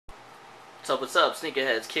What's up,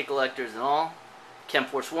 sneakerheads, kid collectors, and all?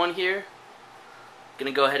 ChemForce1 here.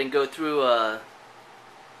 Gonna go ahead and go through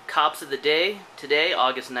Cops of the Day today,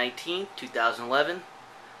 August 19th, 2011.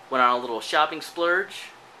 Went on a little shopping splurge,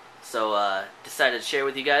 so decided to share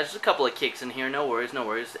with you guys. There's a couple of kicks in here, no worries, no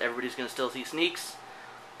worries. Everybody's gonna still see sneaks.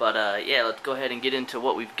 But yeah, let's go ahead and get into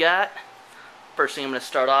what we've got. First thing I'm gonna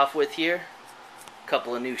start off with here, a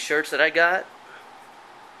couple of new shirts that I got.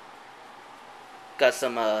 Got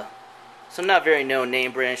some not very known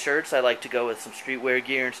name brand shirts. I like to go with some streetwear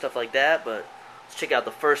gear and stuff like that, but let's check out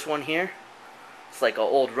the first one here. It's like an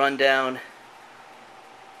old rundown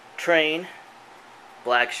train.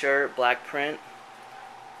 Black shirt, black print.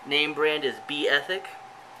 Name brand is Be Ethic.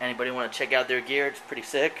 Anybody want to check out their gear? It's pretty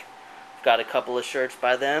sick. Got a couple of shirts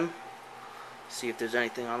by them. See if there's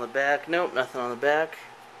anything on the back. Nope, nothing on the back.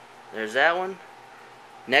 There's that one.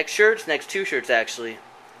 Next two shirts actually,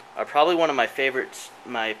 are probably one of my favorite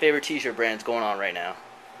t-shirt brands going on right now.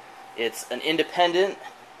 It's an independent,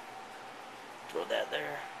 throw that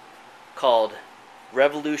there, called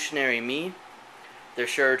Revolutionary Me. Their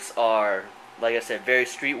shirts are, like I said, very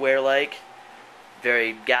streetwear-like,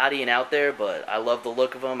 very gaudy and out there, but I love the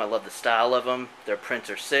look of them. I love the style of them. Their prints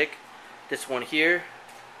are sick. This one here,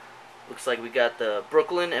 looks like we got the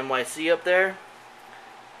Brooklyn NYC up there.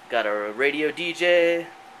 Got a radio DJ.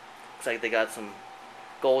 Looks like they got some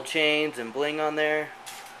gold chains and bling on there.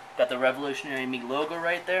 Got the Revolutionary Me logo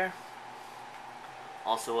right there.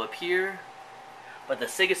 Also up here. But the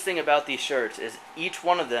sickest thing about these shirts is each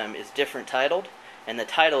one of them is different titled, and the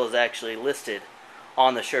title is actually listed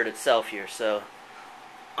on the shirt itself here. So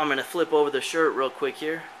I'm going to flip over the shirt real quick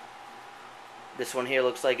here. This one here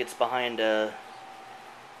looks like it's behind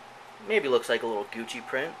maybe looks like a little Gucci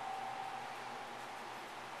print.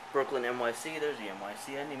 Brooklyn NYC, there's the NYC,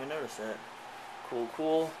 I didn't even notice that. Cool,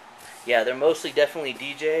 cool. Yeah, they're mostly definitely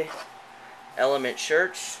DJ element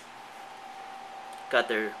shirts. Got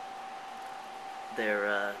their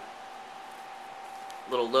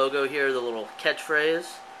little logo here, the little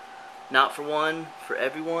catchphrase. Not for one, for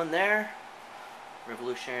everyone there.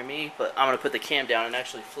 Revolutionary Me. But I'm going to put the cam down and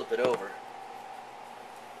actually flip it over.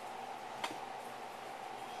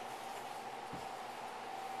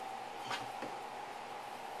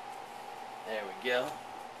 There we go.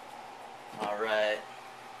 Alright,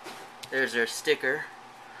 there's their sticker,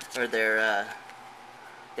 or their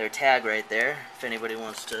tag right there, if anybody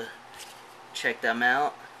wants to check them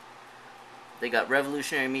out. They got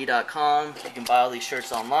revolutionaryme.com. You can buy all these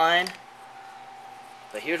shirts online.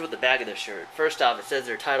 But here's what the back of the shirt. First off, it says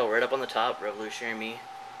their title right up on the top, Revolutionary Me.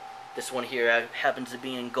 This one here happens to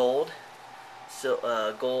be in gold. So,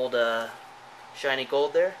 shiny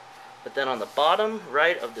gold there. But then on the bottom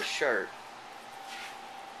right of the shirt,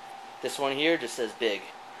 this one here just says Big.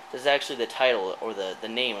 This is actually the title or the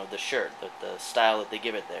name of the shirt, the style that they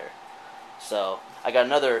give it there. So I got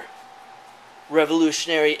another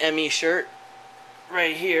Revolutionary ME shirt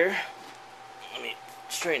right here. Let me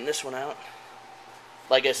straighten this one out.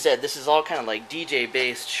 Like I said, this is all kind of like DJ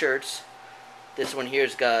based shirts. This one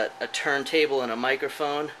here's got a turntable and a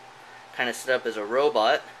microphone, kind of set up as a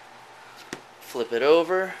robot. Flip it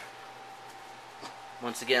over.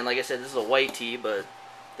 Once again, like I said, this is a white tee, but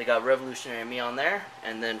they got Revolutionary Me on there.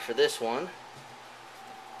 And then for this one,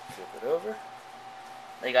 flip it over,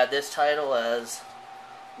 they got this title as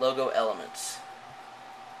Logo Elements.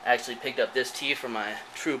 I actually picked up this tee for my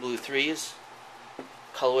True Blue 3s.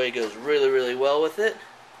 Colorway goes really, really well with it.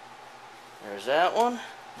 There's that one.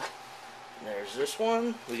 There's this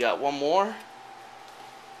one. We got one more.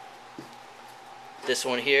 This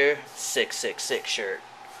one here, 666 shirt.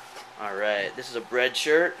 Alright, this is a bread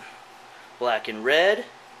shirt. Black and red.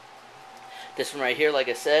 This one right here, like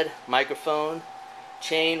I said, microphone,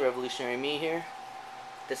 chain, Revolutionary Me here.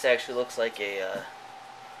 This actually looks like a,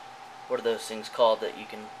 what are those things called that you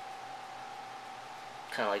can,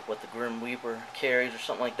 kind of like what the Grim Reaper carries or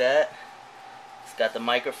something like that. It's got the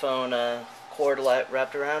microphone cord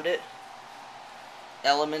wrapped around it.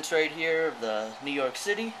 Elements right here of the New York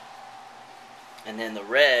City. And then the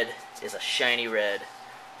red is a shiny red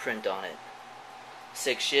print on it.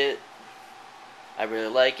 Sick shit. I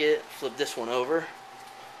really like it. Flip this one over.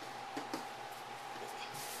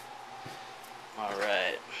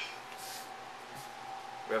 Alright.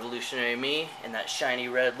 Revolutionary Me in that shiny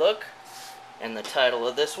red look. And the title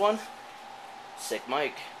of this one, Sick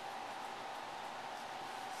Mike.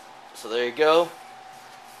 So there you go.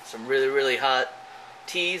 Some really, really hot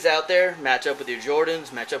tees out there. Match up with your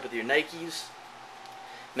Jordans, match up with your Nikes,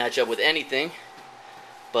 match up with anything.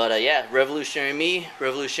 But yeah, Revolutionary Me,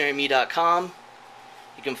 revolutionaryme.com.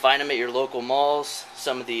 You can find them at your local malls.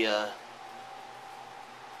 Some of the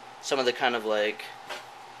some of the kind of like,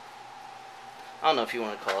 I don't know if you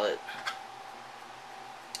want to call it,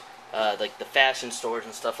 like the fashion stores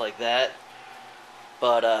and stuff like that.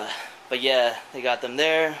 But yeah, they got them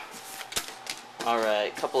there.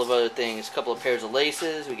 Alright, couple of other things. Couple of pairs of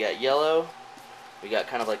laces. We got yellow. We got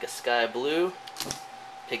kind of like a sky blue.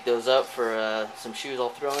 Pick those up for some shoes I'll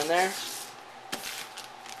throw in there.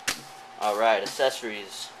 Alright,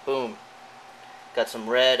 accessories. Boom. Got some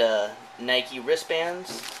red Nike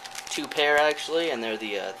wristbands. 2 pair actually, and they're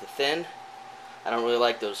the thin. I don't really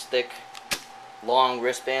like those thick, long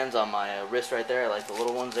wristbands on my wrist right there. I like the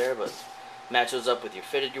little ones there, but match those up with your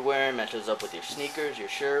fitted you're wearing, match those up with your sneakers, your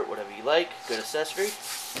shirt, whatever you like. Good accessory.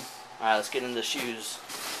 Alright, let's get into the shoes.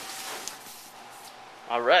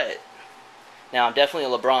 Alright. Now, I'm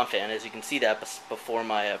definitely a LeBron fan, as you can see that before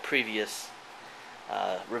my previous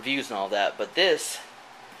reviews and all that, but this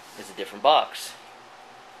is a different box.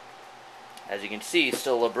 As you can see,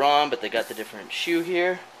 still LeBron, but they got the different shoe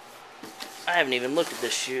here. I haven't even looked at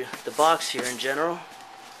this shoe, the box here in general.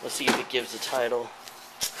 Let's see if it gives the title.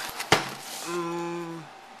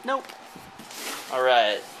 Nope.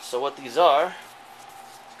 Alright, so what these are,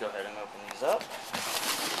 let's go ahead and open these up.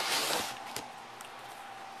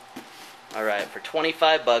 Alright, for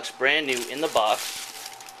 25 bucks, brand new in the box.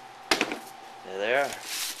 There they are.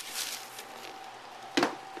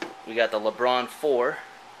 We got the LeBron 4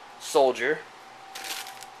 Soldier.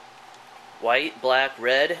 White, black,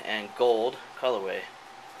 red, and gold colorway.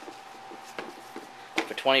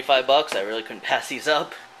 For 25 bucks, I really couldn't pass these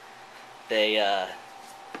up. They,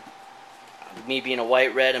 me being a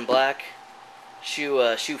white, red, and black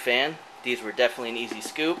shoe fan, these were definitely an easy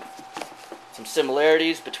scoop. Some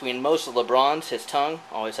similarities between most of LeBron's. His tongue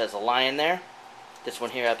always has a lion there. This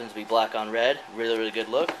one here happens to be black on red. Really, really good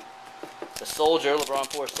look. The Soldier,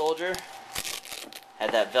 LeBron 4 Soldier,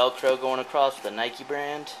 had that Velcro going across with the Nike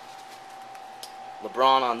brand.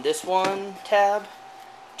 LeBron on this one tab,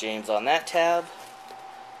 James on that tab.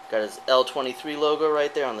 Got his L23 logo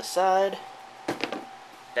right there on the side.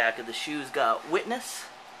 Back of the shoes got Witness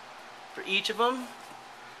for each of them.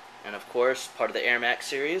 And of course, part of the Air Max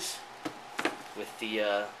series with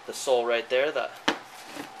the sole right there, the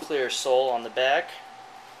clear sole on the back.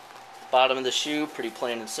 Bottom of the shoe, pretty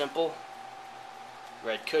plain and simple.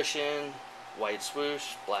 Red cushion, white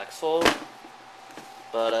swoosh, black sole.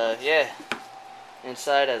 But yeah,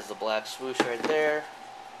 inside has the black swoosh right there.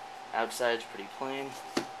 Outside's pretty plain.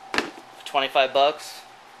 For 25 bucks,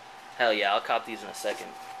 hell yeah, I'll cop these in a second.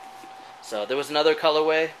 So there was another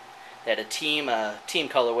colorway. They had a team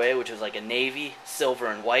colorway, which was like a navy, silver,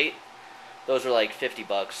 and white. Those were like 50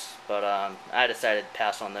 bucks, but I decided to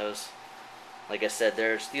pass on those. Like I said,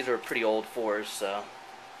 these are pretty old 4s, so.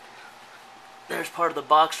 There's part of the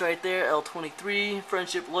box right there, L23,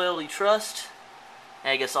 Friendship, Loyalty, Trust.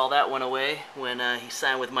 And I guess all that went away when he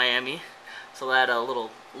signed with Miami. So that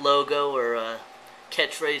little logo or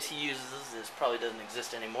catchphrase he uses probably doesn't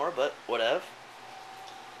exist anymore, but whatever.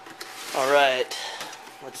 Alright,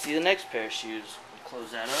 let's see the next pair of shoes. We'll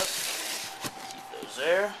close that up. Keep those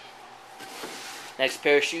there. Next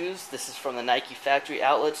pair of shoes, this is from the Nike Factory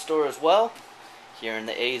Outlet Store as well, here in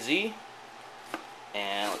the AZ.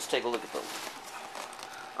 And let's take a look at them.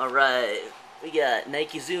 Alright, we got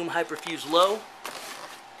Nike Zoom Hyperfuse Low.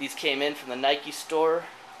 These came in from the Nike store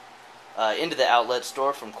into the outlet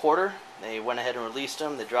store from Quarter. They went ahead and released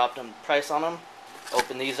them. They dropped them price on them.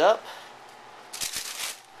 Open these up.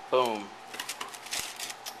 Boom.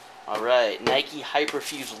 Alright, Nike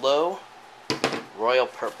Hyperfuse Low Royal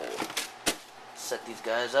Purple. Set these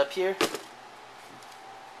guys up here.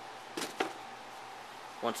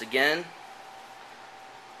 Once again,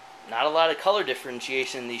 not a lot of color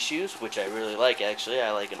differentiation in these shoes, which I really like actually.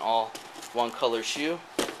 I like an all one color shoe.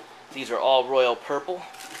 These are all royal purple.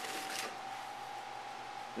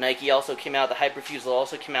 Nike also came out, the Hyperfuse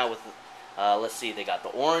also came out with, let's see, they got the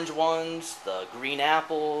orange ones, the green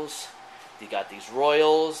apples, they got these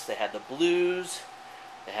royals, they had the blues,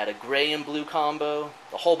 they had a gray and blue combo,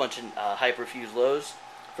 a whole bunch of Hyperfuse lows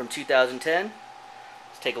from 2010.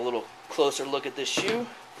 Let's take a little closer look at this shoe.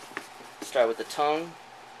 Start with the tongue,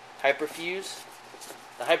 Hyperfuse.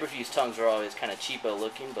 The Hyperfuse tongues are always kind of cheapo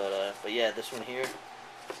looking, but yeah, this one here,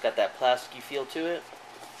 it's got that plasticky feel to it.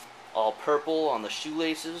 All purple on the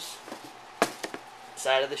shoelaces,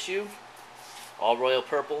 side of the shoe, all royal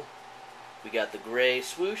purple. We got the gray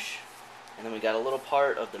swoosh, and then we got a little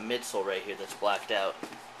part of the midsole right here that's blacked out.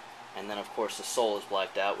 And then of course the sole is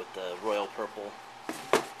blacked out with the royal purple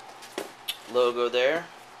logo there.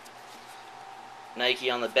 Nike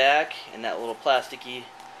on the back, and that little plasticky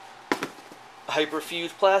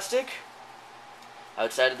Hyperfuse plastic.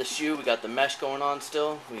 Outside of the shoe, we got the mesh going on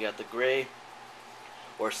still. We got the gray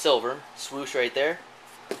or silver swoosh right there.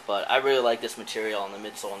 But I really like this material on the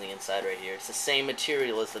midsole on the inside right here. It's the same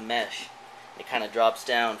material as the mesh. It kind of drops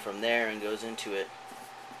down from there and goes into it.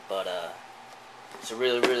 But it's a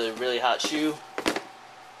really, really, really hot shoe.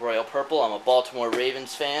 Royal purple. I'm a Baltimore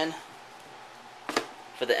Ravens fan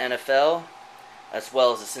for the NFL, as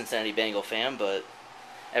well as a Cincinnati Bengal fan, but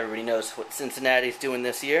everybody knows what Cincinnati's doing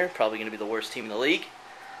this year. Probably going to be the worst team in the league.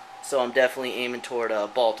 So I'm definitely aiming toward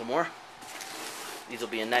Baltimore. These will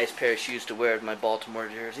be a nice pair of shoes to wear with my Baltimore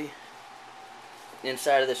jersey.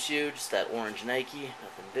 Inside of the shoe, just that orange Nike,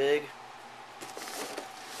 nothing big.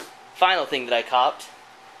 Final thing that I copped,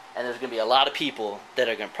 and there's going to be a lot of people that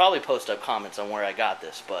are going to probably post up comments on where I got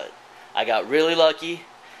this, but I got really lucky.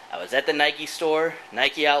 I was at the Nike store,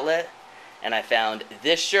 Nike outlet, and I found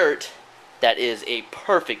this shirt that is a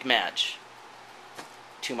perfect match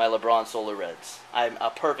to my LeBron Solar Reds. I'm a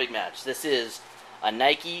perfect match. This is a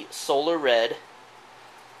Nike Solar Red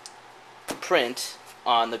print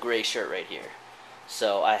on the gray shirt right here.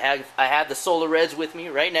 So I have the Solar Reds with me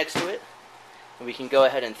right next to it, and we can go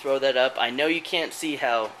ahead and throw that up. I know you can't see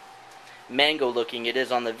how mango looking it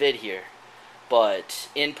is on the vid here, but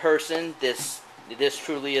in person this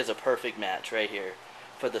truly is a perfect match right here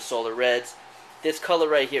for the Solar Reds. This color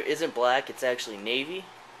right here isn't black, it's actually navy,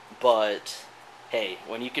 but hey,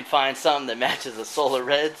 when you can find something that matches the Solar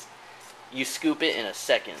Reds, you scoop it in a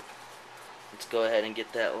second. Let's go ahead and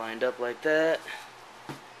get that lined up like that.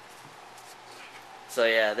 So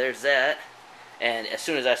yeah, there's that. And as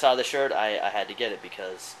soon as I saw the shirt, I had to get it,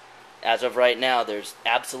 because as of right now, there's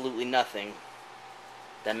absolutely nothing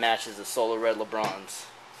that matches the Solar Red LeBrons.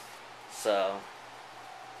 So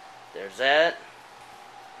there's that.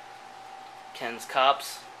 Ken's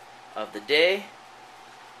Cops of the day.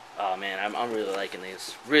 Oh man, I'm really liking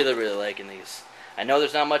these. Really, really liking these. I know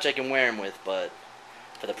there's not much I can wear them with, but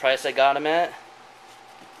for the price I got them at,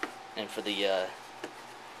 and for the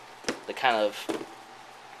kind of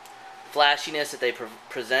flashiness that they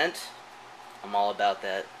present, I'm all about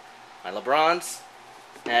that. My LeBrons,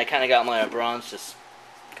 and I kind of got my LeBrons just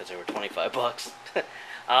because they were 25 bucks.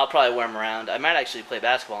 I'll probably wear them around. I might actually play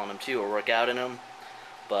basketball in them too, or work out in them.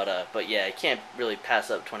 But yeah, I can't really pass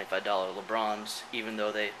up $25 LeBrons, even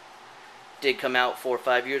though they did come out 4 or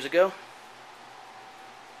 5 years ago.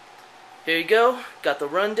 Here you go. Got the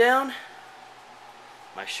rundown.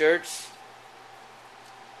 My shirts.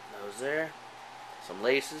 Those there. Some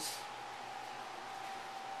laces.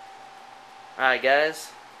 Alright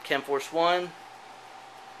guys, ChemForce 1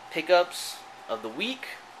 pickups of the week.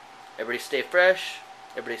 Everybody stay fresh.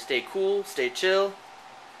 Everybody stay cool. Stay chill.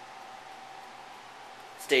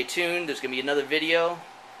 Stay tuned. There's going to be another video.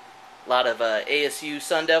 A lot of ASU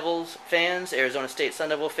Sun Devils fans, Arizona State Sun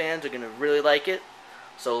Devil fans are going to really like it.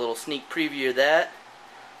 So a little sneak preview of that.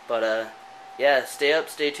 But yeah, stay up,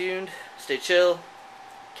 stay tuned, stay chill.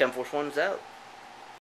 ChemForce 1's out.